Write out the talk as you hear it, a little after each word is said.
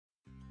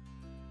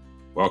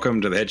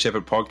Welcome to the Head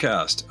Shepherd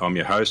Podcast. I'm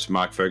your host,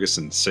 Mark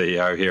Ferguson,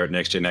 CEO here at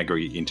Next Gen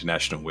Agri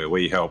International, where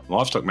we help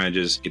livestock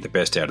managers get the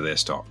best out of their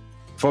stock.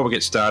 Before we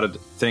get started,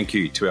 thank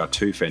you to our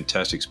two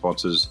fantastic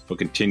sponsors for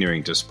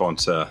continuing to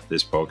sponsor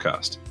this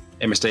podcast.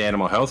 MSD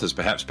Animal Health is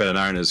perhaps better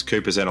known as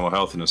Cooper's Animal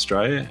Health in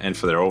Australia and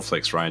for their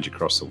Allflex range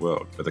across the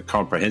world, with a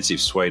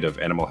comprehensive suite of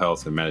animal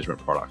health and management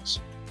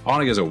products.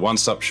 Honega is a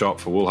one-stop shop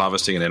for wool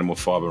harvesting and animal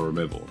fibre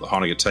removal. The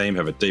Honega team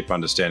have a deep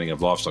understanding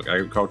of livestock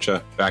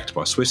agriculture, backed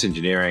by Swiss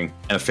engineering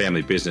and a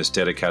family business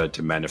dedicated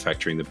to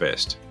manufacturing the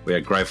best. We are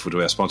grateful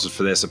to our sponsors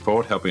for their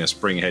support, helping us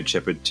bring Head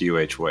Shepherd to you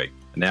each week.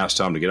 And now it's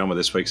time to get on with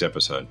this week's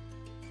episode.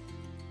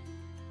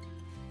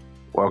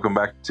 Welcome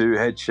back to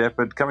Head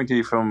Shepherd, coming to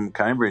you from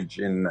Cambridge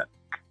in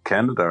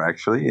Canada,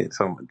 actually. It's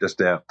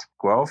just out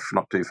Guelph,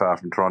 not too far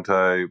from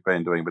Toronto.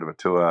 Been doing a bit of a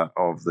tour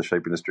of the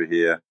sheep industry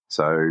here.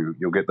 So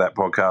you'll get that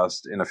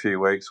podcast in a few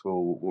weeks.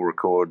 We'll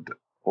record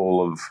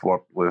all of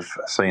what we've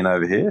seen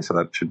over here. So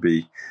that should be,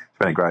 it's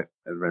been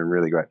a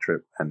really great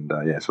trip. And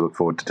so look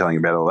forward to telling you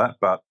about all that.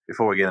 But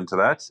before we get into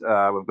that,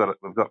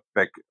 we've got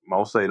Bec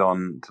Malseed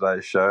on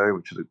today's show,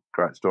 which is a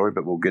great story.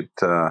 But we'll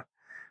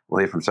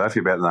hear from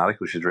Sophie about an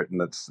article she's written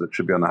that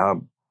should be on the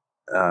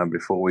hub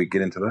before we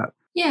get into that.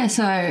 Yeah,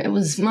 so it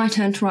was my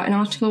turn to write an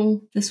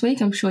article this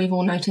week. I'm sure you've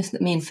all noticed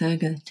that me and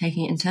Ferg are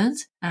taking it in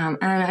turns. And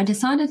I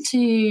decided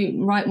to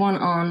write one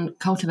on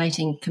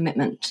cultivating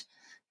commitment,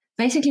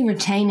 basically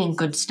retaining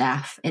good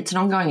staff. It's an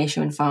ongoing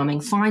issue in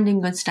farming,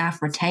 finding good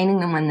staff, retaining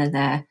them when they're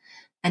there,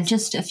 and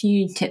just a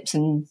few tips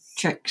and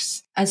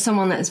tricks. As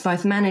someone that has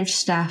both managed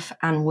staff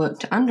and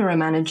worked under a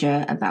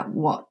manager, about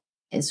what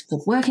is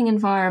good working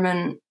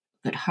environment,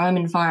 good home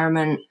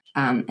environment,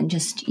 and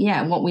just,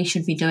 what we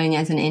should be doing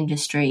as an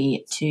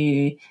industry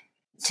to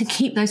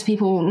keep those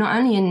people not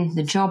only in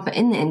the job, but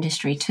in the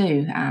industry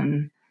too.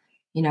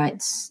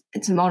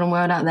 It's a modern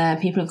world out there.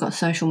 People have got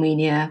social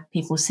media.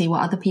 People see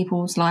what other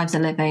people's lives are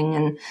living.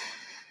 And,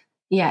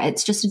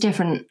 it's just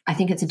I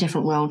think it's a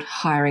different world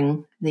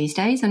hiring these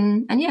days.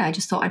 And I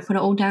just thought I'd put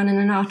it all down in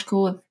an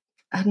article of,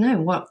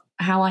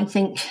 how I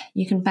think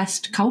you can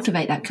best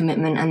cultivate that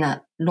commitment and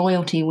that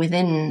loyalty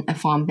within a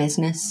farm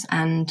business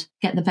and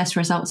get the best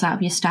results out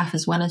of your staff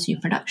as well as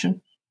your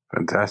production.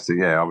 Fantastic.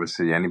 Yeah,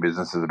 obviously any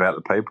business is about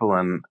the people,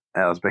 and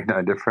ours being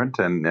no different.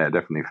 And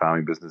definitely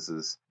farming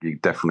businesses, you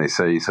definitely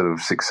see sort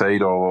of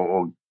succeed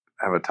or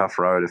have a tough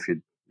road if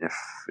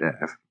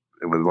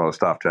with a lot of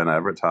staff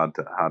turnover, it's hard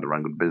to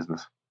run good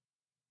business.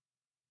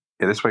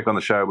 Yeah, this week on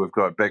the show, we've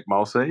got Bec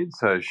Malseed.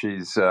 So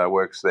she's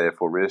works there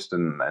for RIST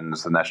and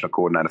is the National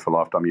Coordinator for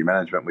Lifetime Ewe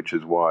Management, which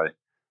is why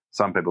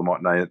some people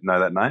might know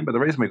that name. But the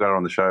reason we got her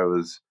on the show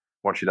is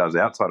what she does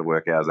outside of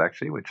work hours,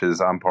 actually, which is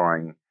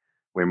umpiring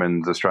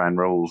women's Australian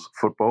rules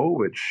football,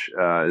 which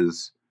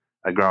is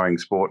a growing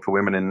sport for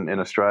women in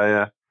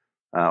Australia.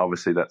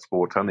 Obviously, that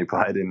sport's only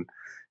played in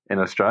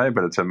Australia,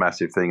 but it's a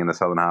massive thing in the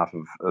southern half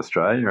of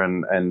Australia.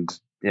 And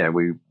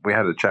we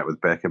had a chat with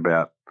Bec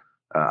about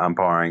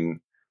umpiring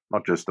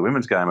not just the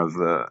women's game of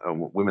the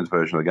women's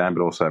version of the game,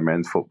 but also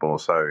men's football.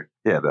 So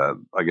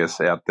I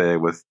guess out there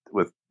with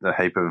a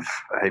heap of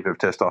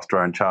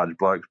testosterone charged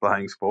blokes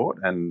playing sport,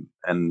 and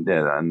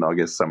I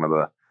guess some of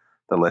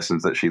the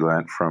lessons that she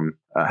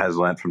has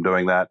learnt from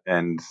doing that,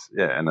 and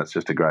it's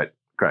just a great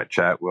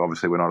chat.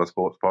 We're not a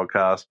sports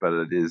podcast, but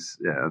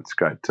it's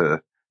great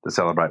to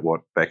celebrate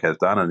what Bec has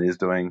done and is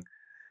doing,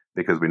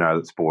 because we know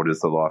that sport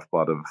is the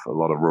lifeblood of a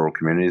lot of rural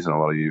communities, and a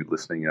lot of you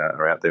listening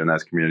are out there in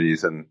those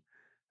communities and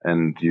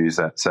use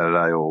that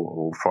Saturday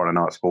or Friday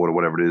night sport or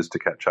whatever it is to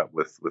catch up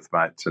with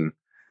mates and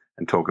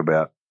talk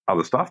about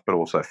other stuff, but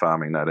also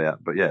farming, no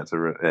doubt. But it's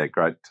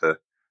great to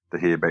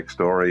hear Bec's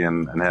story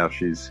and how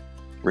she's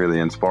really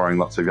inspiring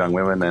lots of young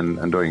women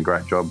and doing a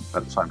great job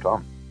at the same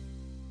time.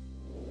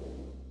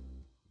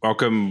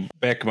 Welcome,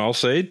 Bec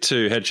Malseed,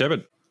 to Head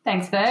Shepherd.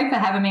 Thanks, Ferg, for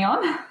having me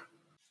on.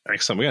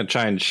 Excellent. We're going to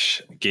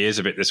change gears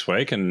a bit this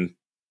week and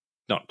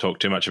not talk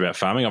too much about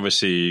farming.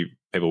 Obviously,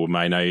 people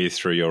may know you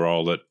through your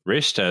role at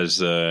RIST as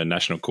the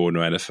National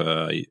Coordinator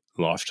for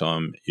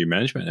Lifetime Ewe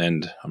Management,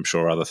 and I'm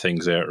sure other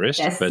things there at RIST.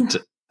 Yes.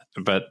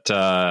 But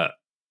I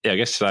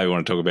guess today we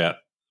want to talk about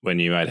when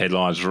you made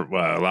headlines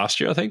last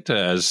year, I think,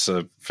 as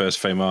the first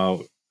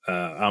female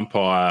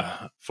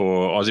umpire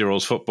for Aussie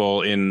rules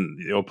football in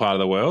your part of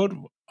the world.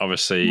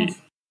 Obviously,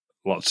 yes.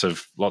 Lots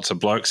of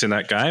blokes in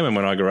that game, and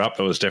when I grew up,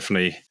 it was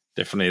definitely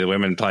the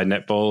women played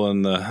netball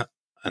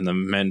and the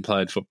men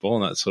played football,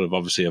 and that sort of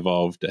obviously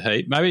evolved a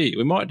heap. Maybe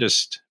we might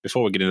just,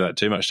 before we get into that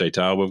too much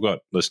detail, we've got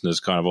listeners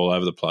kind of all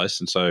over the place,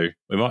 and so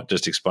we might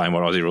just explain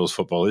what Aussie rules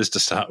football is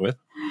to start with.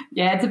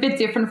 Yeah, it's a bit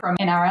different from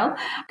NRL.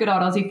 Good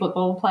old Aussie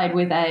football played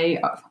with a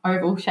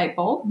oval-shaped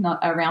ball, not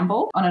a round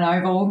ball, on an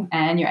oval,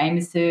 and your aim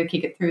is to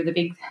kick it through the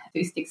big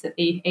two sticks at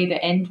either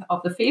end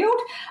of the field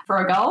for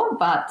a goal.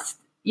 But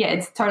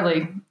it's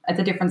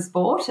a different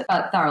sport,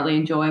 but thoroughly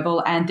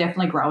enjoyable and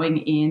definitely growing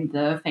in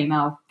the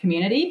female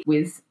community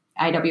with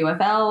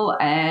AWFL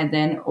and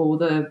then all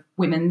the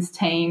women's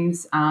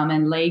teams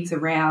and leagues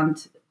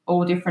around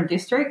all different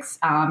districts,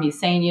 your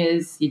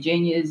seniors, your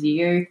juniors,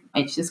 your youth.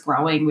 It's just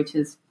growing, which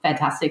is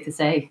fantastic to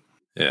see.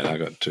 Yeah, I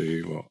got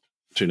two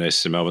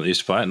nieces in Melbourne that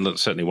used to play it, and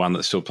certainly one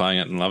that's still playing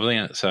it and loving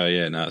it. So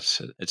yeah, no,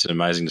 it's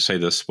amazing to see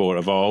the sport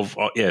evolve.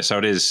 Oh, yeah, so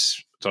it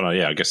is. I don't know,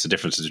 yeah, I guess the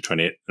differences between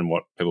it and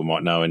what people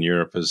might know in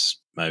Europe is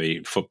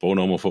maybe football,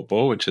 normal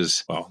football, which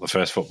is, well, the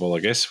first football,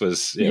 I guess,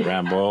 was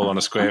round ball on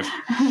a square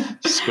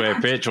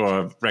pitch or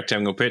a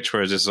rectangle pitch,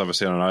 whereas this is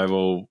obviously on an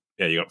oval.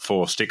 Yeah, you got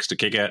 4 sticks to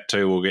kick at.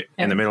 2 will get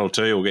in the middle.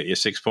 2 will get you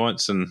 6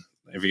 points, and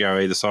if you go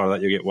either side of that,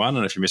 you'll get 1,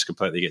 and if you miss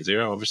completely, you get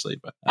 0, obviously.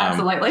 But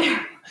absolutely,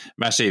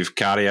 massive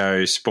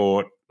cardio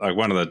sport. Like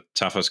one of the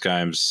toughest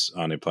games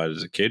I only played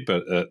as a kid,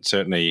 but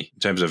certainly in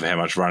terms of how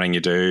much running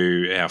you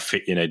do, how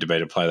fit you need to be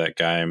to play that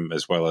game,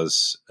 as well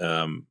as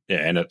and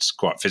it's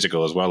quite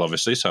physical as well,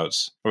 obviously. So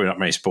it's probably not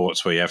many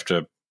sports where you have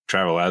to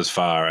travel as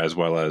far as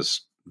well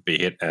as be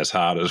hit as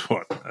hard as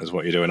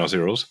what you do in Aussie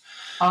rules.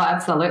 Oh,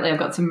 absolutely. I've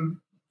got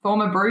some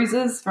former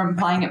bruises from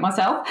playing it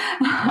myself.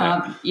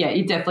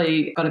 You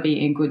definitely got to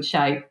be in good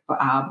shape,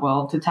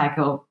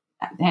 to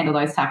handle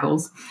those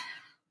tackles.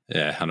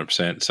 Yeah,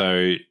 100%.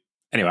 So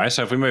anyway,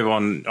 so if we move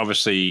on,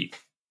 obviously,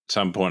 at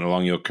some point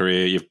along your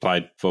career, you've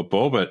played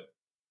football, but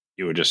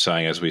you were just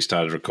saying as we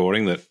started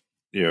recording that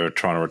you're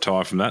trying to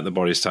retire from that. The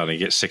body's starting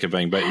to get sick of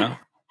being beaten up.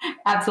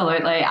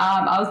 Absolutely.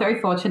 I was very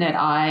fortunate.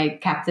 I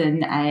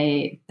captained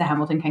the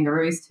Hamilton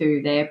Kangaroos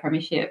to their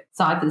premiership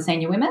side for the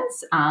senior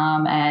women's,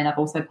 and I've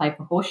also played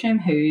for Horsham,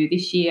 who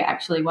this year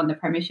actually won the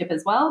premiership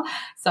as well.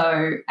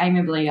 So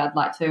amiably, I'd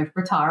like to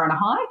retire on a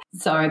high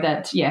so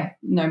that,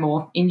 no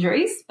more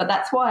injuries. But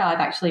that's why I've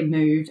actually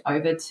moved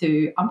over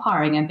to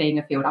umpiring and being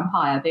a field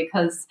umpire,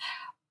 because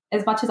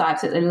as much as I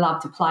absolutely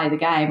love to play the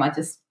game,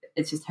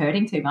 it's just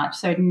hurting too much.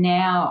 So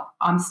now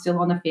I'm still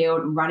on the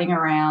field running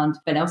around,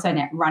 but also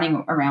now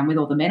running around with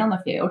all the men on the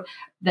field,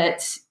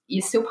 that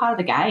you're still part of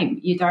the game.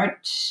 You don't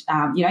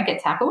get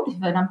tackled.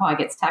 If an umpire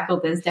gets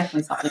tackled, there's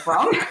definitely something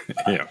wrong.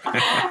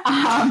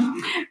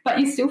 But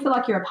you still feel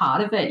like you're a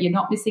part of it. You're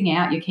not missing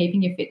out. You're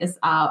keeping your fitness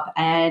up,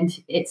 and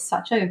it's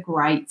such a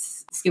great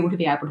skill to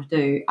be able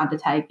to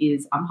undertake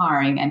is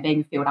umpiring and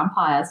being a field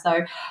umpire.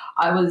 So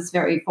I was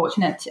very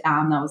fortunate.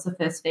 I was the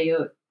first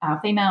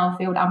female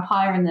field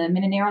umpire in the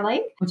Mininera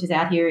League, which is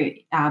out here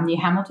near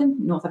Hamilton,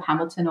 north of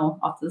Hamilton or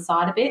off to the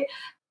side a bit.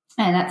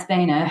 And that's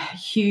been a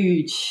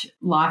huge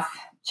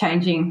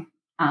life-changing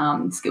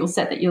skill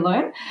set that you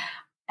learn.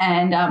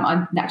 And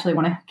I naturally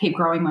want to keep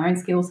growing my own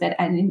skill set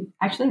and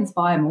actually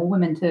inspire more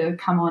women to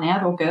come on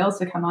out, or girls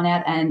to come on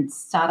out and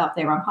start up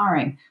their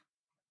umpiring.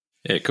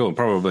 Yeah, cool.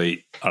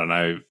 Probably, I don't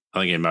know, I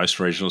think in most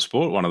regional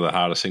sport, one of the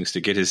hardest things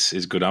to get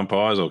is good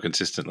umpires, or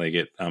consistently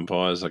get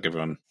umpires. Like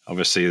everyone,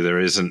 obviously there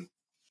isn't,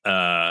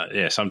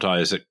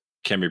 sometimes it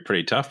can be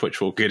pretty tough, which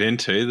we'll get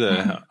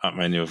into. I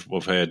mean,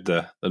 we've heard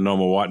the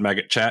normal white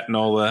maggot chat and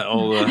all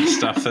the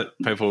stuff that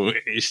people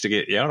used to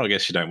get yelled. I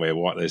guess you don't wear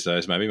white these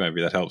days. Maybe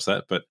that helps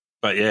that. But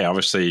yeah,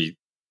 obviously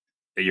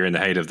you're in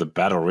the heat of the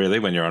battle really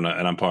when you're on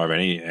an umpire of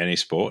any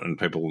sport, and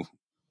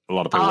a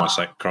lot of people once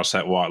they cross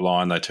that white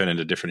line, they turn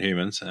into different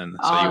humans, and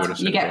so you would have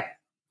seen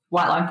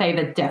white line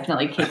fever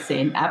definitely kicks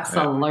in.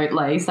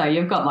 Absolutely. So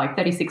you've got like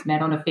 36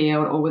 men on a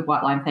field, all with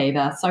white line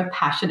fever, so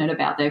passionate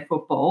about their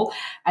football,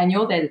 and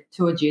you're there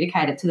to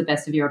adjudicate it to the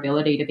best of your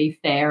ability, to be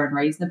fair and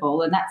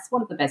reasonable. And that's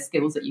one of the best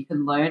skills that you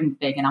can learn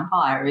being an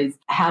umpire, is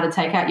how to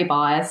take out your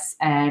bias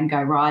and go,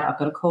 right, I've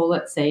got to call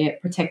it, see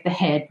it, protect the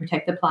head,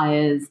 protect the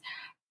players,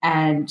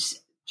 and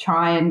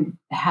try and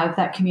have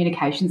that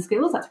communication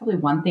skills. That's probably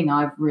one thing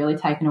I've really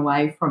taken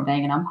away from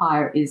being an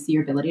umpire, is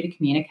your ability to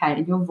communicate.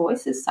 And your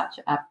voice is such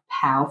a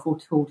powerful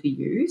tool to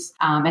use,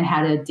 and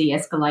how to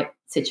de-escalate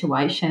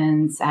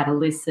situations, how to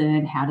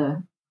listen, how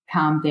to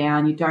calm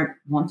down. You don't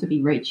want to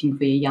be reaching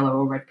for your yellow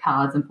or red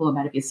cards and pull them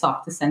out of your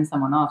sock to send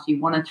someone off.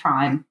 You want to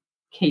try and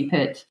keep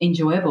it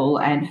enjoyable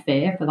and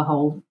fair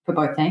for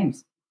both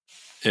teams.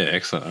 Yeah,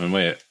 excellent. I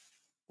mean,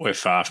 we're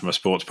far from a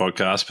sports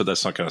podcast, but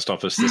that's not going to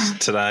stop us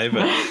today.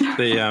 But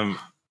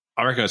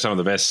I reckon some of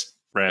the best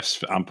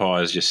refs,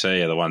 umpires you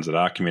see are the ones that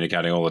are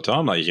communicating all the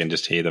time. Like you can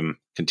just hear them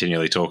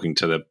continually talking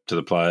to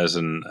the players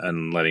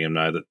and letting them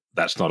know that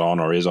that's not on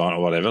or is on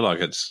or whatever.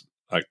 Like it's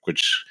like,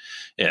 which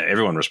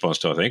everyone responds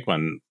to, I think,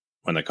 when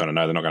they kind of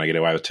know they're not going to get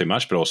away with too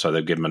much, but also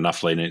they've given them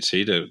enough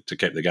leniency to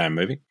keep the game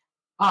moving.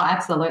 Oh,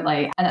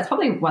 absolutely. And that's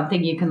probably one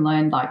thing you can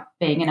learn, like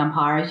being an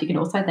umpire, is you can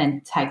also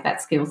then take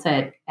that skill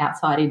set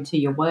outside into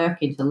your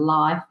work, into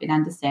life, in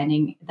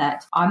understanding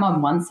that I'm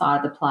on one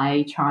side of the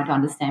play trying to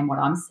understand what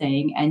I'm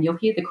seeing, and you'll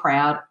hear the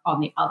crowd on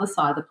the other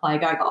side of the play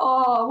going,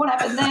 oh, what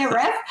happened there,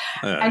 ref?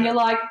 And you're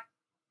like,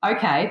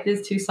 okay,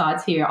 there's two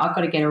sides here. I've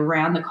got to get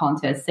around the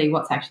contest, see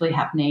what's actually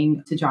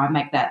happening to try and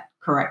make that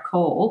correct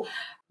call.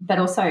 But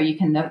also you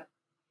can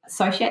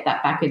associate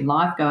that back in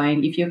life,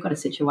 going, if you've got a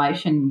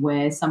situation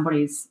where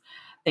somebody's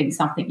think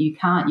something you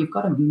can't, you've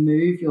got to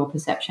move your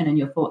perception and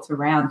your thoughts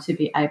around to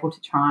be able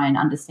to try and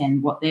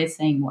understand what they're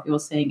seeing, what you're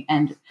seeing,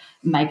 and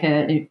make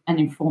an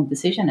informed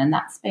decision. And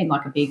that's been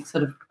like a big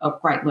sort of a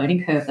great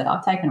learning curve that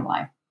I've taken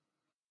away.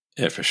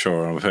 Yeah, for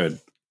sure. I've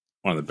heard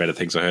one of the better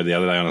things I heard the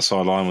other day on the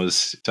sideline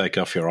was take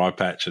off your eye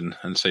patch and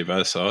see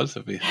both sides.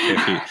 There'll be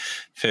a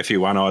fair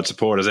few one-eyed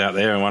supporters out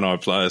there and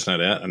one-eyed players, no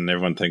doubt. And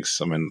everyone thinks,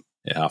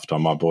 half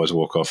time my boys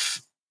walk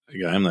off a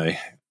game, they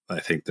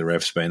think the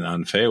ref's been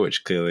unfair,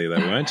 which clearly they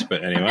weren't.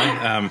 But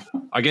anyway,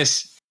 I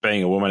guess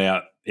being a woman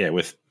out,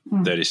 with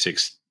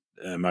 36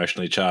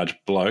 emotionally charged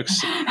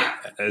blokes,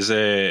 does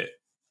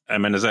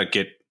that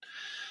get?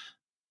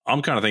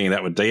 I'm kind of thinking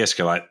that would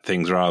de-escalate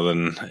things rather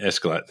than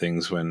escalate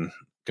things when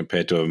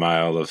compared to a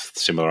male of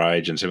similar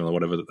age and similar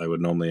whatever that they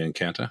would normally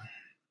encounter.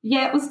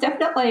 Yeah, it was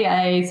definitely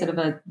a sort of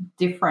a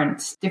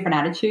different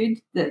attitude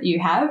that you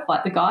have.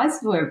 Like the guys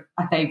were,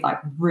 I think, like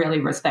really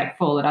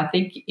respectful, and I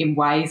think in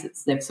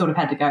ways they've sort of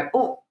had to go,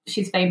 oh,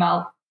 she's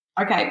female,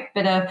 okay,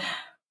 better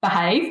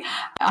behave.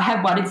 I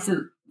had one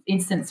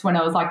instance when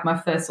I was like my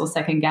first or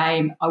second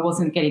game, I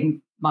wasn't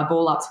getting, my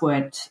ball ups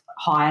weren't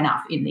high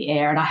enough in the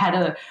air, and I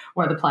had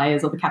one of the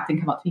players or the captain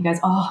come up to me and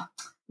goes, oh,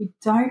 we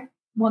don't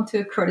want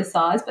to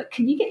criticise, but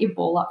can you get your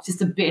ball up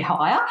just a bit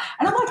higher?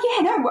 And I'm like,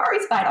 yeah, no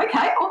worries, mate.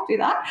 Okay, I'll do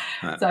that.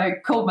 Right. So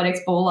called my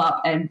next ball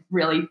up and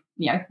really,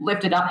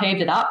 lifted up,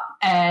 heaved it up,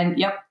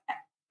 and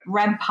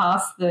ran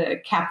past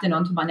the captain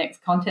onto my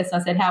next contest.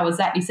 And I said, how was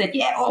that? And he said,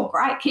 yeah, oh,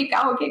 great, keep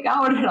going.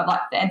 And I'm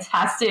like,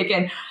 fantastic.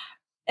 And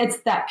it's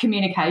that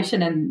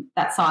communication and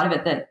that side of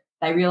it that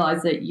they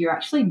realise that you're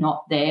actually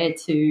not there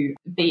to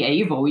be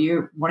evil.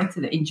 You're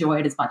wanting to enjoy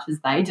it as much as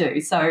they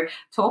do. So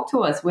talk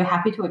to us. We're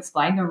happy to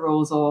explain the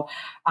rules, or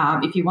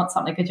if you want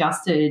something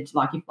adjusted,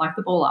 like if like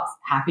the ball ups,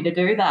 happy to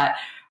do that.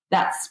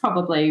 That's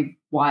probably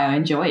why I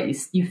enjoy it.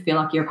 You feel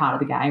like you're a part of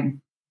the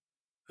game.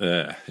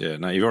 Yeah.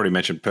 No, you've already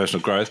mentioned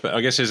personal growth, but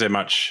I guess is there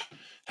much?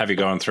 Have you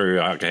gone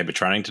through a heap of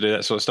training to do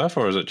that sort of stuff,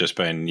 or has it just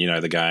been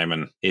the game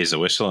and here's the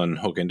whistle and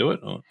hook into it?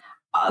 Or?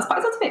 I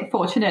suppose I was a bit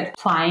fortunate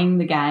playing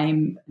the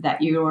game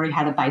that you already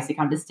had a basic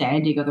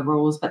understanding of the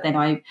rules, but then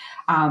I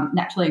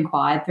naturally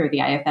inquired through the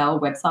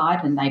AFL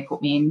website, and they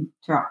put me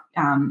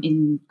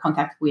in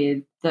contact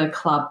with the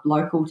club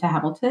local to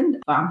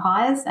Hamilton for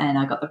umpires, and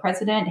I got the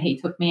president. He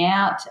took me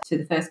out to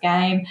the first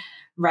game,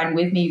 ran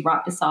with me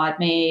right beside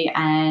me,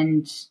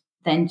 and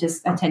then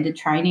just attended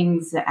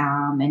trainings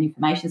and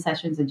information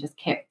sessions and just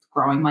kept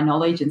growing my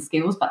knowledge and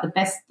skills. But the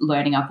best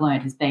learning I've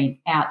learned has been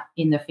out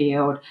in the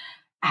field,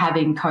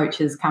 having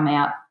coaches come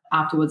out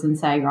afterwards and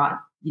say, right,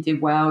 you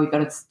did well, you've got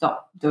to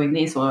stop doing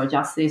this or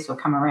adjust this or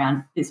come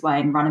around this way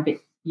and run a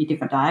bit your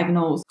different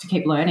diagonals to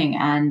keep learning.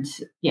 And,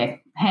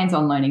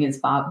 hands-on learning is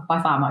by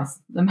far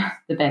most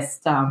the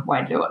best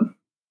way to do it.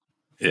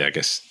 Yeah, I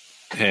guess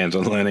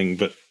hands-on learning,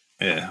 but,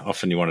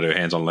 often you want to do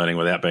hands-on learning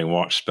without being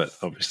watched, but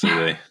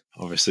obviously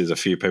there's a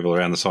few people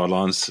around the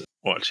sidelines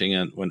watching,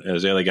 and when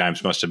those early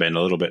games must have been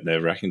a little bit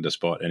nerve-wracking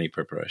despite any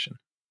preparation.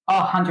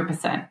 Oh,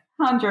 100%.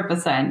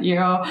 100%.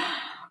 You're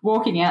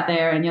walking out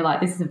there and you're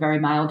like, this is a very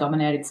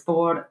male-dominated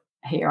sport.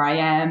 Here I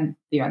am,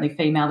 the only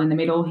female in the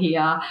middle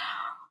here.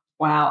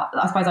 Wow.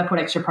 I suppose I put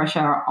extra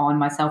pressure on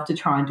myself to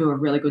try and do a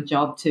really good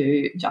job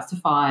to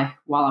justify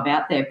while I'm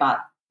out there. But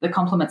the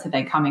compliments have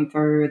been coming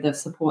through, the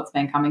support's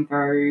been coming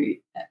through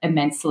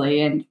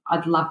immensely, and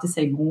I'd love to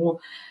see more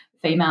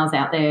females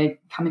out there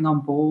coming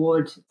on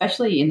board,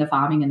 especially in the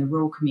farming and the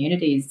rural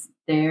communities.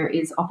 There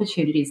is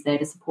opportunities there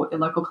to support your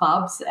local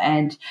clubs,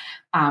 and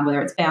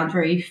whether it's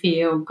boundary,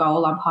 field,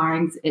 goal,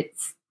 umpiring,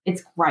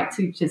 it's great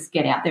to just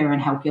get out there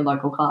and help your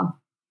local club.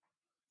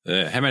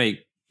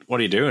 What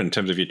do you do in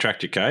terms of your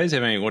track your Ks?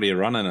 What do you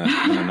run in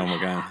a normal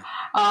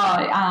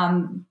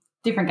game?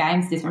 Different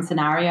games, different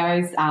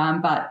scenarios,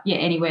 but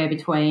anywhere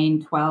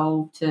between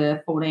 12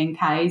 to 14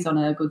 Ks on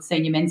a good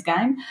senior men's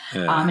game.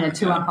 In a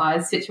two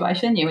umpires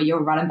situation,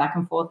 you're running back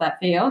and forth that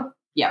field.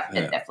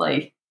 It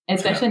definitely.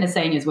 Especially in the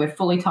seniors, we're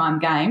fully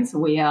timed games.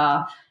 We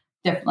are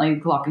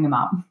definitely locking them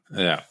up.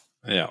 Yeah.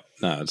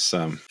 No, it's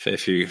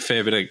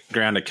fair bit of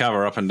ground to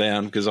cover up and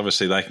down, because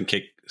obviously they can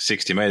kick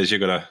 60 metres.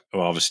 You've got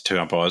obviously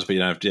two umpires, but you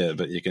don't have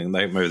but you can.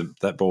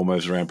 That ball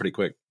moves around pretty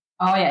quick.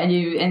 Oh yeah,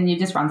 and you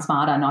just run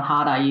smarter, not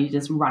harder. You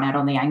just run out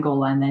on the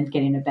angle and then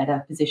get in a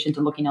better position to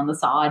look in on the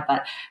side.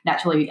 But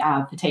naturally,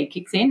 fatigue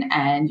kicks in,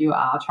 and you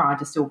are trying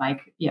to still make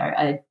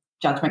a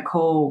judgment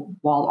call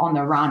while on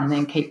the run, and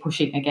then keep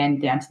pushing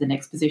again down to the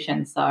next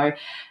position. So,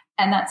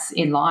 and that's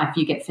in life.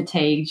 You get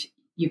fatigued.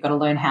 You've got to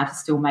learn how to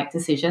still make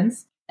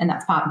decisions, and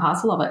that's part and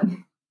parcel of it.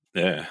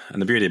 Yeah, and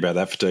the beauty about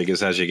that fatigue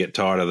is as you get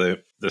tighter,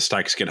 the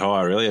stakes get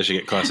higher, really. As you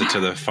get closer to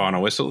the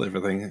final whistle,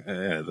 everything,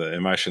 the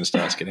emotion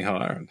starts getting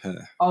higher.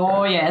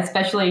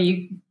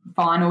 Especially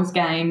finals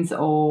games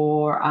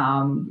or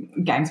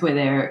games where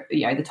they're,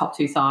 the top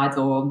two sides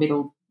or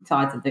middle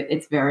sides.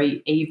 It's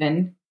very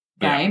even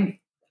game. Yeah.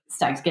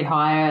 Stakes get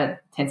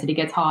higher, intensity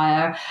gets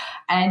higher,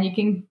 and you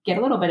can get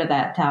a little bit of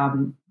that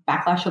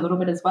backlash a little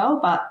bit as well.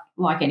 But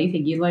like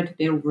anything, you learn to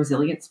build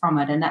resilience from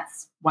it, and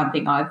that's one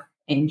thing I've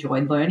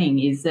enjoyed learning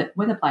is that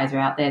when the players are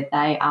out there,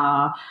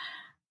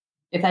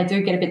 if they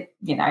do get a bit,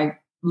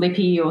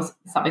 lippy or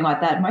something like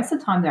that, most of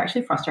the time they're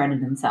actually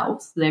frustrated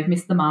themselves. They've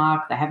missed the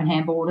mark, they haven't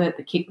handballed it,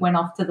 the kick went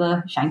off to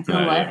the shank to the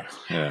left.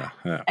 Yeah.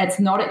 It's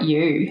not at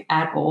you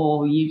at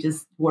all. You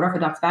just water off a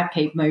duck's back,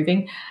 keep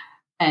moving.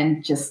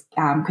 and just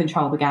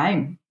control the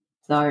game.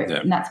 So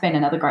and that's been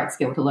another great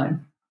skill to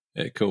learn.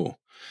 Yeah, cool.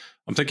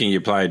 I'm thinking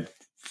you played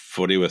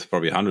footy with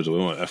probably hundreds of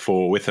women,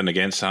 with and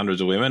against hundreds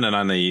of women, and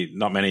only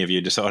not many of you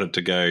decided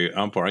to go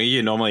umpiring. Are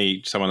you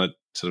normally someone that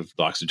sort of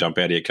likes to jump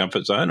out of your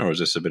comfort zone, or is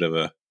this a bit of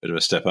a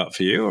step up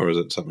for you, or is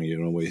it something you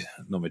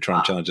normally try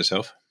and challenge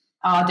yourself?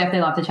 I definitely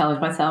love to challenge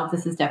myself.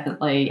 This is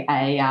definitely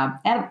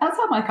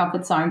outside my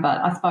comfort zone, but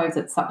I suppose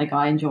it's something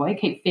I enjoy,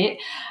 keep fit,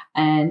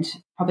 and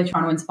probably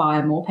trying to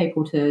inspire more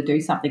people to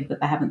do something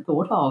that they haven't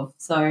thought of.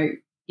 So,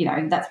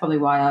 that's probably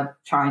why I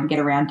try and get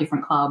around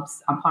different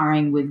clubs,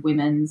 umpiring with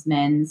women's,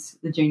 men's,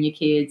 the junior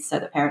kids, so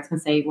that parents can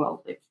see,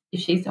 well, if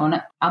she's doing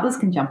it, others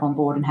can jump on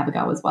board and have a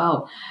go as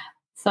well.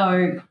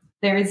 So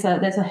there's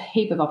a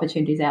heap of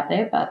opportunities out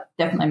there, but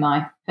definitely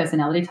my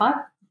personality type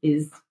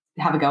is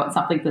have a go at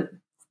something that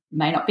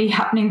may not be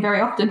happening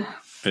very often.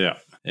 Yeah,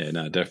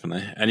 no,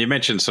 definitely. And you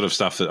mentioned sort of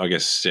stuff that I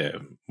guess,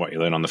 what you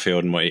learn on the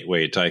field and where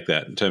you take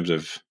that in terms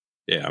of,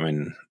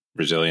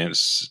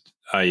 resilience.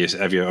 It's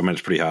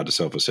pretty hard to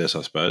self-assess,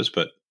 I suppose,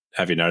 but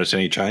have you noticed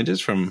any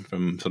changes from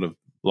sort of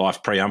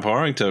life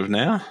pre-umpiring to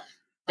now?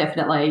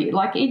 Definitely.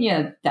 Like in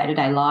your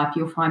day-to-day life,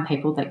 you'll find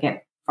people that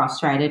get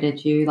frustrated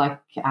at you, like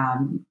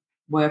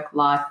work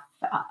life,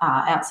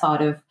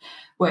 outside of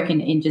work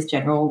in just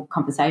general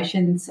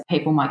conversations.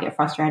 People might get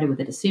frustrated with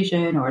a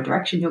decision or a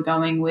direction you're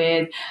going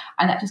with,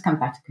 and that just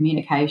comes back to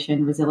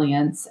communication,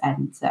 resilience,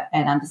 and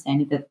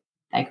understanding that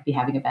they could be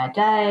having a bad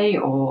day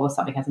or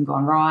something hasn't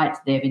gone right.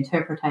 They've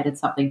interpreted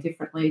something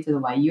differently to the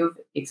way you've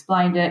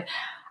explained it.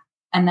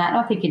 And that,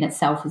 I think, in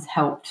itself has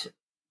helped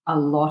a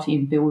lot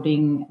in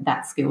building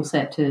that skill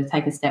set to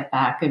take a step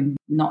back and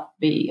not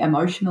be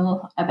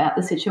emotional about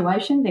the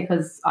situation,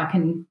 because I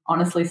can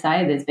honestly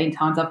say there's been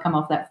times I've come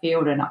off that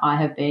field and I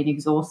have been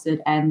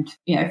exhausted and,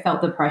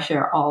 felt the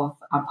pressure of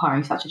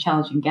umpiring such a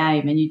challenging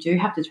game. And you do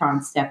have to try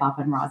and step up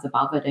and rise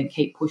above it and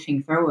keep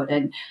pushing through it.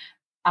 And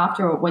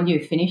when you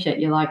finish it,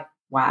 you're like,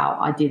 wow,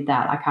 I did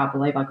that. I can't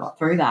believe I got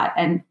through that.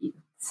 And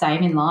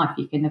same in life,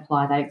 you can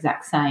apply that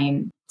exact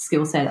same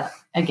skill set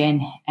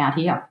again out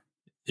here.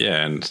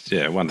 Yeah, and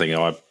one thing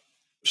I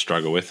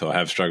struggle with, or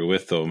have struggled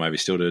with, or maybe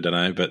still do, don't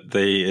know, but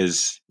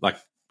is like,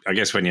 I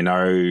guess when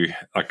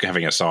like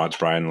having a science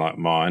brain like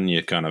mine,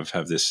 you kind of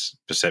have this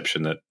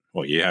perception that,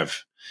 well, you have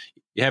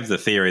the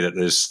theory that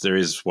there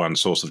is one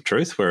source of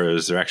truth,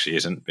 whereas there actually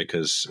isn't,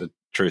 because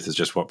truth is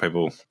just what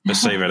people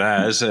perceive it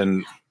as,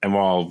 and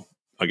while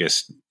I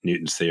guess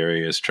Newton's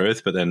theory is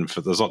truth, but then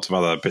there's lots of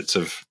other bits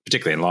of,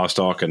 particularly in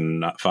livestock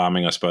and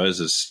farming, I suppose,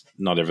 is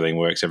not everything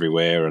works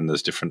everywhere, and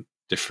there's different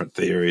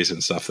theories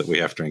and stuff that we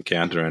have to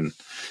encounter, and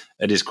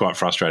it is quite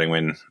frustrating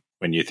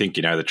when you think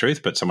you know the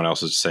truth, but someone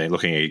else is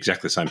looking at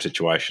exactly the same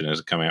situation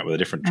as coming out with a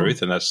different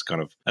truth, and that's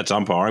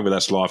umpiring, but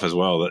that's life as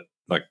well. That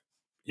like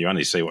you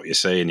only see what you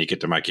see, and you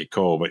get to make your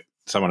call, but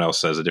someone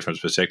else has a different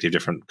perspective,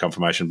 different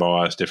confirmation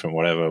bias, different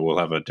whatever, will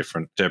have a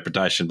different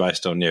interpretation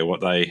based on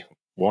what they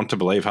want to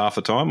believe half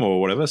the time or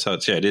whatever. So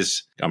it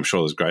is. I'm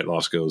sure there's great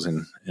life skills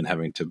in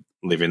having to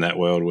live in that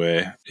world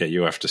where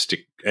you have to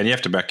stick and you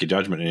have to back your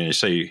judgment. And you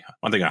see,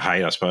 one thing I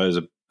hate, I suppose,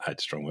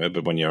 hate's a strong word,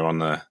 but when you're on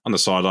the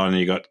sideline and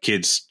you got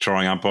kids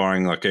trying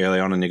umpiring like early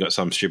on, and you got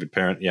some stupid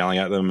parent yelling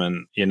at them,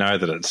 and you know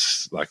that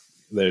it's like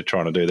they're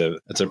trying to do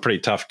it's a pretty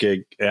tough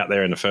gig out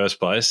there in the first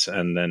place,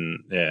 and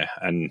then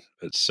and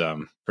it's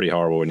pretty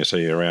horrible when you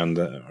see around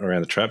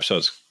the trap. So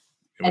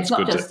it's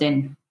not just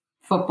in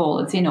football,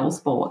 it's in all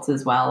sports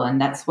as well,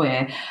 and that's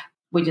where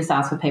we just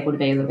ask for people to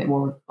be a little bit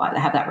more, like,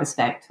 have that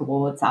respect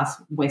towards us.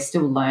 We're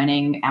still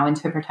learning. Our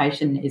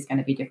interpretation is going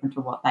to be different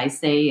to what they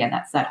see, and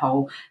that's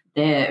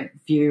their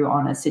view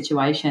on a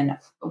situation,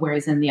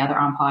 whereas in the other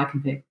umpire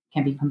can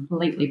be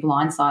completely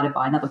blindsided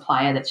by another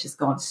player that's just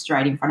gone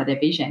straight in front of their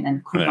vision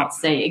and could not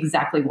see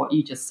exactly what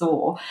you just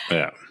saw.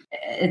 Yeah.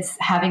 It's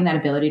having that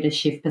ability to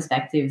shift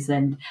perspectives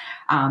and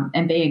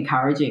be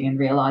encouraging and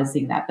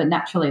realising that. But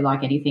naturally,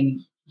 like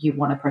anything, you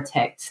want to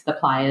protect the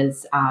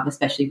players,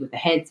 especially with the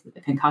heads, with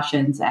the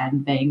concussions,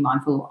 and being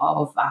mindful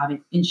of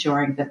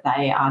ensuring that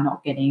they are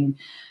not getting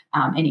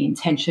any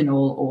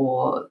intentional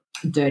or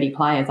dirty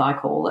play, as I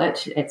call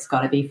it. It's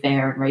got to be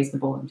fair and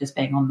reasonable, and just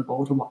being on the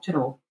ball to watch it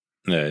all.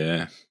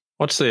 Yeah.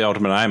 What's the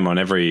ultimate aim on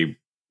every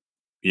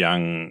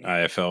young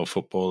AFL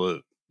footballer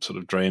that sort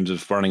of dreams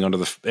of running onto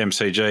the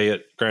MCG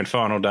at grand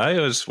final day?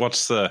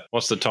 What's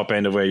the top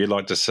end of where you'd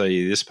like to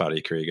see this part of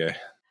your career go?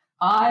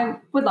 I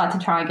would like to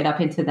try and get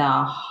up into the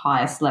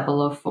highest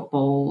level of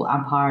football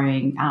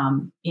umpiring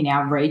in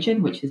our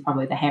region, which is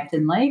probably the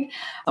Hampton League.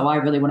 So I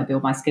really want to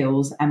build my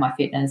skills and my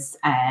fitness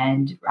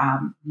and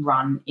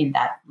run in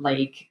that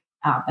league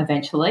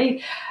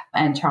eventually,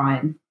 and try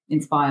and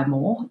inspire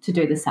more to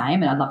do the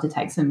same. And I'd love to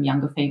take some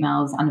younger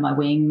females under my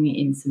wing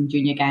in some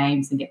junior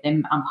games and get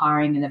them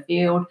umpiring in the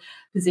field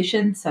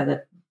position, so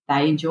that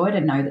they enjoy it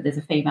and know that there's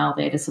a female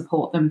there to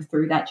support them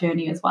through that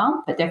journey as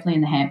well. But definitely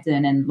in the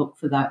Hampton, and look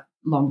for that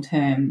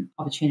long-term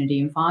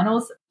opportunity in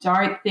finals.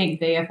 Don't think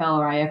VFL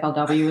or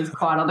AFLW is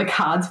quite on the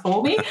cards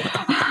for me.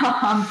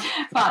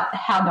 But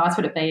how nice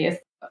would it be if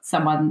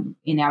someone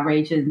in our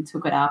region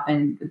took it up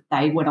and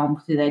they went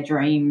on to their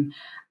dream,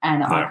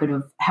 and I could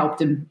have helped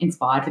them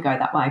inspire to go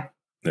that way.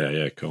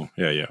 Yeah, cool.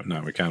 Yeah.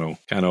 No, we can't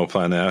all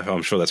play now.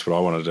 I'm sure that's what I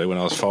wanted to do when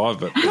I was 5,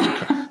 but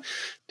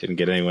didn't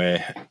get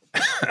anywhere.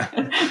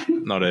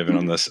 not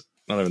even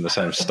the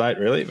same state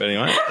really. But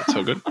anyway, it's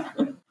all good.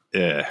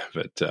 Yeah,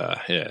 but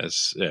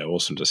it's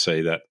awesome to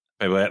see that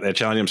people out there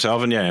challenging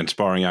themselves and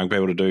inspiring young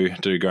people to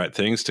do great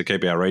things to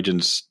keep our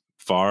regions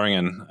firing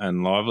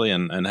and lively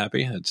and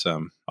happy. It's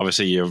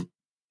obviously you're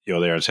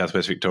there in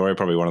Southwest Victoria,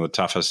 probably one of the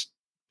toughest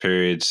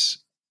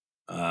periods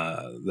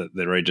that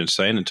the region's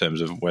seen in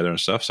terms of weather and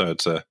stuff. So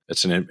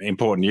it's an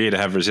important year to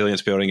have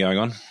resilience building going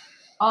on.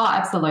 Oh,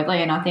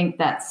 absolutely. And I think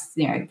that's,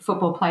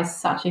 football plays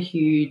such a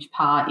huge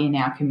part in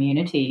our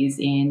communities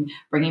in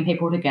bringing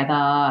people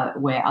together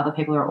where other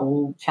people are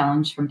all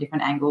challenged from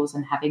different angles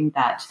and having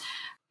that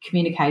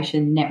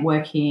communication,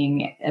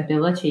 networking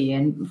ability.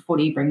 And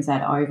footy brings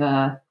that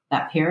over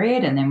that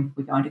period. And then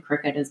we go into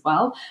cricket as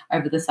well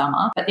over the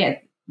summer. But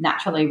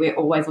naturally, we're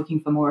always looking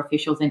for more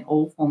officials in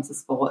all forms of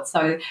sport.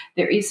 So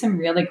there is some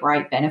really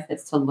great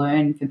benefits to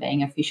learn for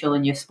being official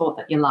in your sport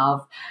that you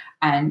love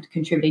and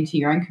contributing to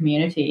your own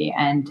community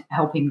and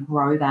helping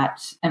grow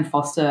that and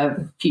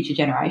foster future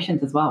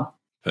generations as well.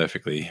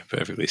 Perfectly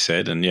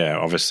said. And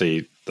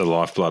obviously the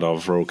lifeblood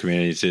of rural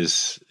communities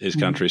is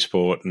country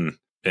sport. And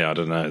I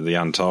don't know, the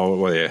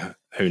untold,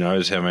 who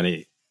knows how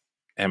many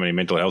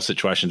mental health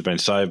situations have been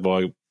saved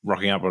by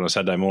rocking up on a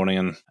Saturday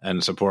morning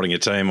and supporting your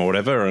team or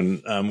whatever,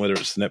 and whether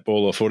it's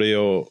netball or footy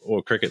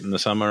or cricket in the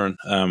summer.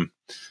 And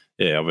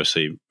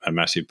obviously a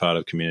massive part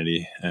of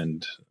community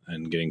and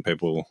getting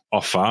people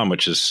off farm,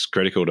 which is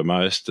critical to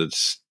most.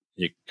 It's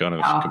you're kind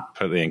of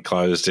completely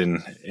enclosed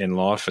in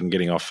life, and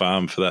getting off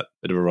farm for that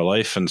bit of a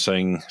relief and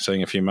seeing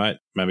a few mate,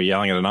 maybe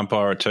yelling at an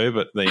umpire or two,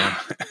 but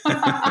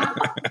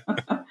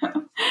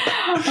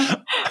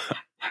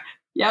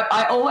Yep,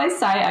 I always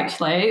say,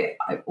 actually,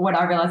 what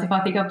I realise if I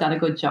think I've done a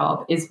good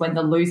job is when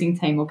the losing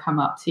team will come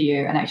up to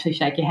you and actually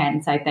shake your hand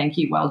and say, thank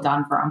you, well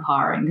done for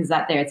umpiring, because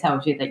that there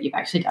tells you that you've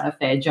actually done a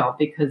fair job,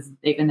 because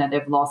even though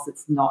they've lost,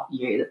 it's not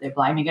you that they're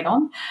blaming it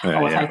on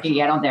or taking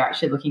it on. They're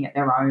actually looking at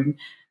their own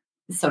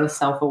sort of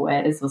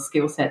self-awareness or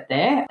skill set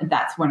there.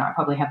 That's when I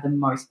probably have the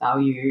most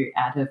value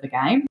out of the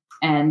game.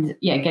 And,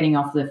 getting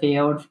off the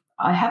field,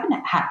 I haven't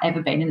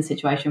ever been in a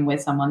situation where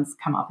someone's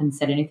come up and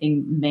said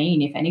anything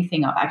mean. If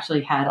anything, I've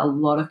actually had a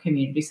lot of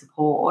community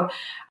support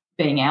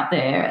being out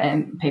there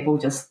and people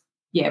just,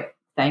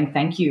 saying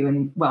thank you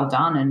and well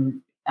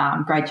done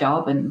and great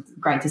job and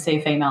great to see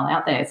a female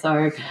out there.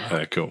 So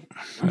cool.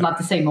 I'd love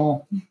to see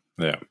more.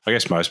 Yeah, I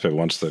guess most people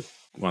once they're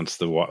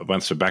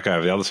back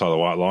over the other side of the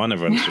white line,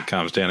 everyone just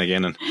calms down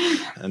again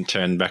and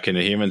turn back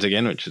into humans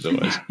again, which is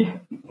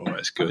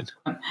always good.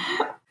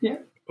 Yeah.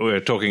 We were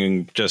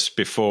talking just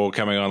before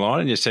coming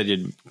online and you said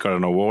you'd got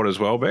an award as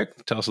well,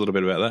 Bec. Tell us a little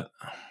bit about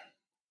that.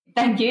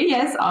 Thank you.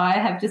 Yes, I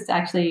have just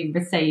actually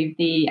received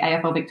the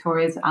AFL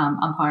Victoria's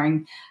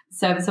Umpiring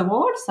Service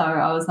Award. So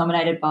I was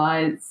nominated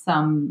by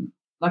some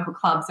local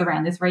clubs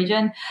around this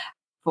region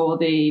for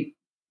the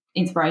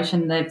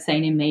inspiration they've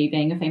seen in me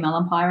being a female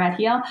umpire out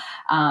here,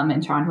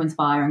 and trying to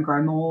inspire and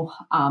grow more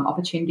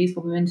opportunities for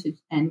women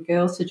and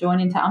girls to join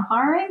into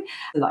umpiring.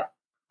 So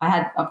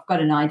I've got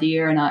an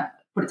idea, and I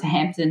put it to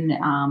Hampton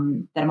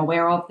that I'm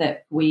aware of,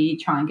 that we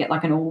try and get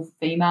like an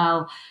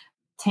all-female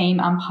team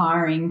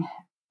umpiring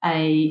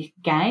a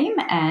game,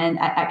 and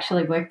it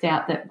actually worked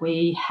out that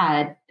we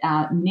had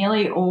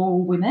nearly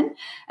all women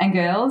and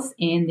girls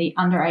in the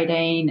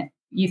under-18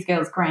 Youth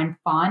Girls Grand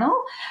Final.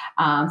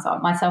 So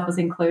myself was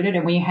included,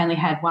 and we only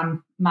had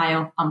one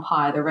male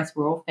umpire. The rest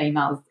were all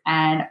females,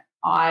 and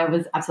I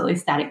was absolutely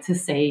ecstatic to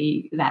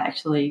see that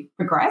actually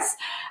progress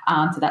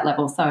to that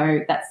level.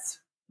 So that's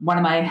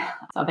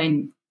I've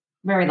been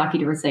very lucky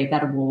to receive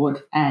that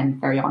award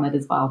and very honoured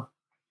as well.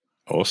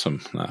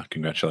 Awesome.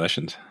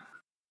 Congratulations.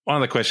 One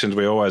of the questions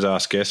we always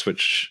ask guests,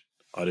 which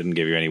I didn't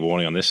give you any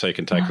warning on this, so you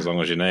can take as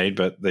long as you need,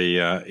 but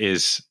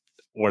is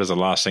what is the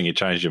last thing you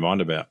changed your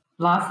mind about?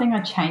 Last thing I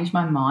changed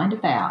my mind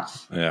about?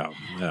 Yeah.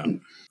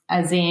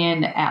 As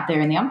in out there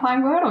in the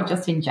umpiring world or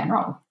just in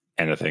general?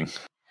 Anything.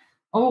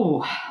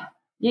 Oh,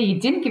 yeah, you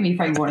didn't give me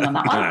free warning on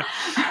that one.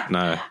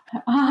 No.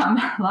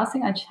 Last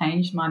thing I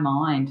changed my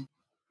mind.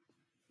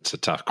 It's a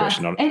tough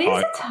question. It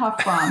is a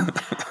tough one.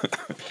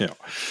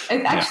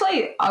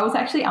 I was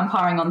actually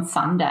umpiring on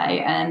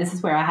Sunday, and this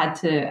is where I had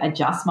to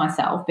adjust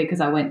myself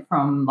because I went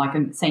from like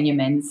a senior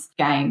men's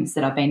games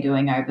that I've been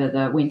doing over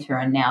the winter,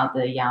 and now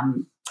the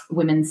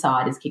women's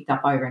side is kicked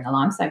up over in the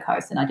Limestone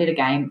Coast, and I did a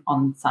game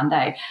on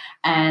Sunday,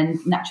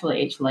 and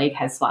naturally each league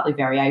has slightly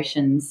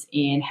variations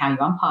in how you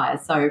umpire.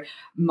 So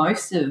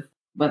most of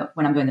when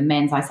I'm doing the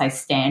men's, I say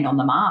stand on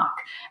the mark,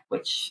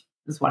 which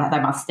is what they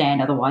must stand.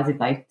 Otherwise, if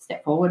they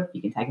step forward,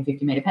 you can take a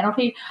 50-metre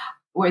penalty.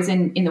 Whereas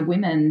in the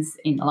women's,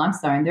 in the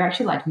Limestone, they're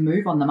actually allowed to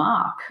move on the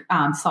mark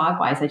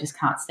sideways. They just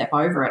can't step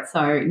over it.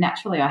 So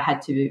naturally, I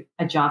had to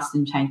adjust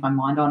and change my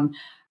mind on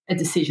a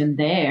decision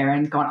there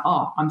and gone,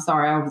 oh, I'm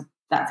sorry, I was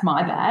that's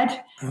my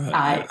bad.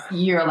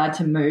 You're allowed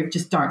to move,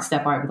 just don't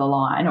step over the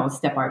line or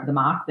step over the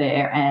mark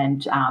there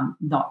and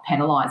not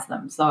penalise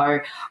them.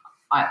 So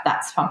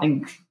that's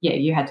something,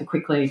 you had to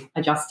quickly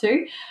adjust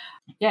to.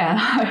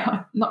 Yeah,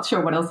 I'm not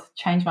sure what else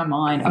changed my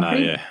mind.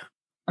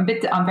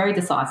 I'm very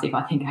decisive,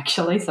 I think,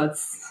 actually. So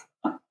it's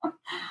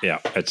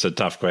it's a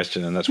tough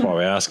question, and that's why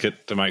we ask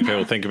it, to make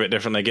people think a bit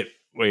differently.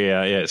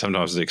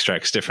 Sometimes it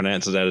extracts different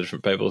answers out of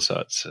different people. So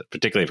it's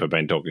particularly if I've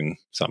been talking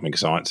something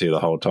sciencey the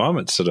whole time,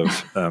 it's sort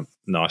of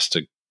nice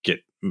to get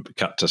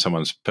cut to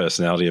someone's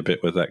personality a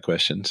bit with that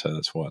question. So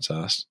that's why it's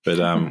asked. But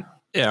I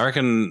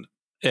reckon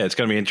it's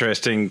going to be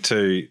interesting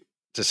to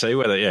see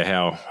whether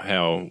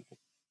how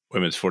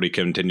women's footy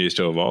continues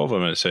to evolve. I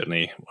mean,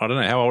 certainly, I don't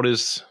know how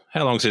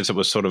long since it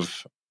was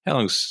how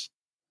long's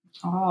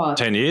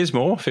 10 years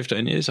more,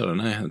 15 years, I don't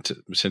know,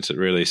 since it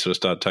really sort of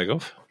started to take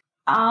off.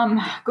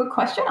 Good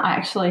question. I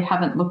actually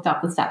haven't looked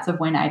up the stats of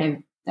when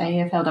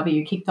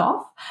AFLW kicked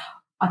off.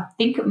 I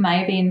think it may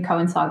have been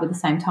coincide with the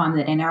same time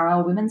that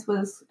NRL women's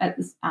was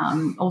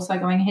also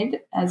going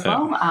ahead as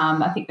well.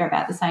 I think they're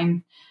about the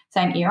same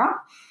era.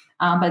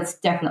 But it's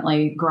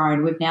definitely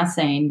grown. We've now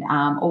seen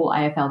all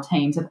AFL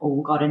teams have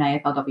all got an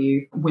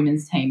AFLW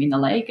women's team in the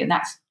league, and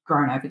that's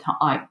grown over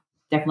time.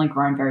 Definitely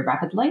grown very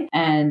rapidly.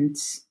 And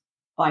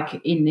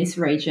like in this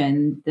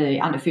region, the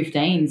under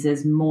 15s,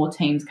 there's more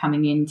teams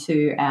coming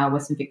into our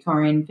Western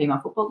Victorian Female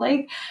Football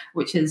League,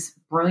 which is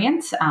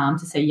brilliant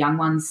to see young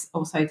ones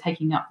also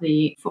taking up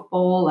the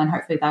football, and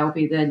hopefully they will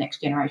be the next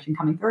generation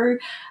coming through.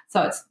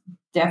 So it's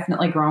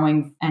definitely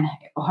growing, and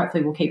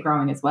hopefully will keep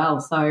growing as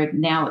well. So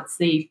now it's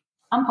the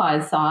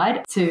umpire's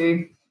side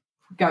to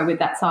go with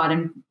that side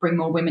and bring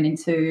more women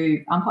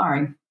into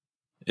umpiring.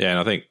 Yeah, and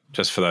I think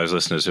just for those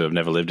listeners who have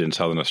never lived in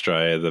Southern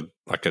Australia,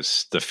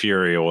 it's the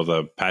fury or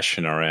the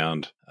passion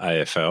around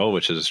AFL,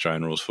 which is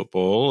Australian Rules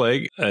Football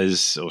League,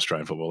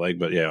 Australian Football League,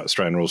 but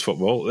Australian Rules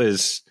Football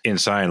is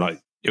insane.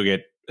 Like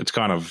it's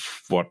kind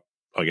of what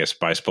I guess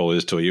baseball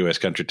is to a US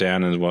country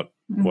town, and what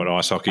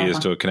ice hockey is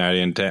to a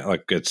Canadian town.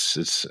 Like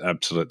it's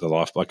absolute the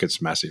life. Like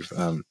it's massive.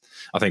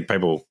 I think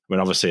people,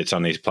 obviously it's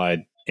only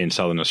played in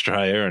Southern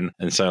Australia,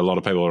 and so a lot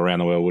of people around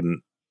the world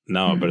wouldn't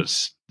know it,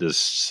 but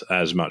there's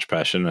as much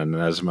passion and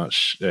as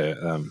much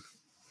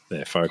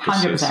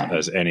focus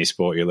as any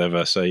sport you'll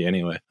ever see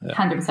anywhere.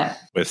 100%.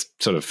 With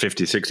sort of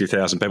 50,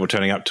 60,000 people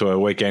turning up to a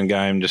weekend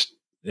game just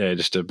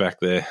to back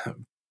their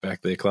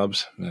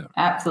clubs. Yeah.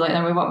 Absolutely.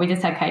 And we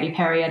just had Katy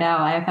Perry at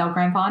our AFL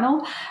Grand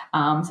Final.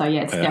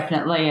 It's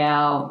definitely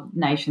our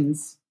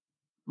nation's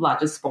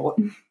largest sport.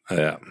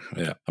 Yeah.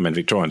 I mean,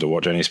 Victorians will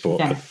watch any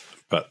sport,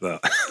 but I'm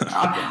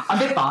a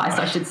bit biased,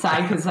 I should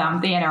say, because the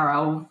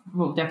NRL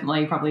will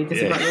definitely probably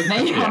disagree with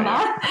me on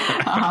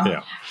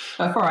that.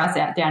 But for us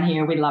out down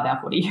here, we love our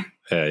footy.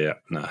 Yeah,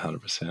 no,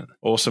 100%.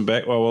 Awesome,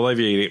 Bec. Well, we'll leave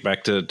you to get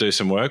back to do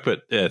some work,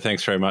 but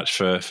thanks very much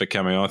for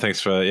coming on. Thanks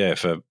for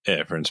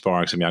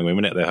inspiring some young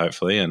women out there,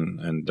 hopefully, and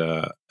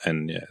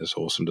it's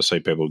awesome to see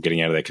people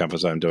getting out of their comfort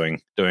zone,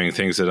 doing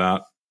things that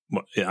aren't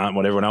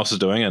what everyone else is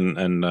doing,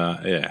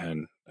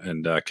 and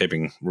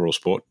keeping rural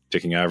sport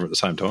ticking over at the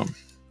same time.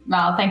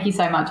 Well, thank you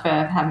so much for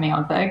having me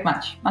on, Ferg.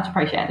 Much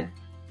appreciated.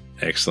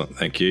 Excellent.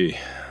 Thank you.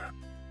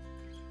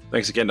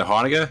 Thanks again to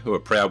Heinegger, who are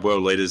proud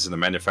world leaders in the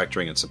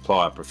manufacturing and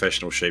supply of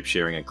professional sheep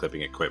shearing and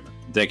clipping equipment.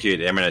 Thank you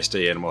to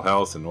MNSD Animal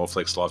Health and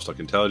Norflex Livestock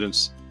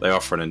Intelligence. They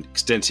offer an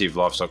extensive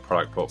livestock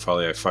product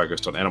portfolio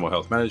focused on animal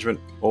health management,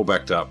 all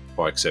backed up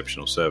by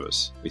exceptional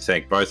service. We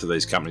thank both of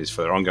these companies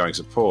for their ongoing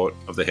support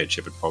of the Head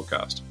Shepherd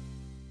podcast.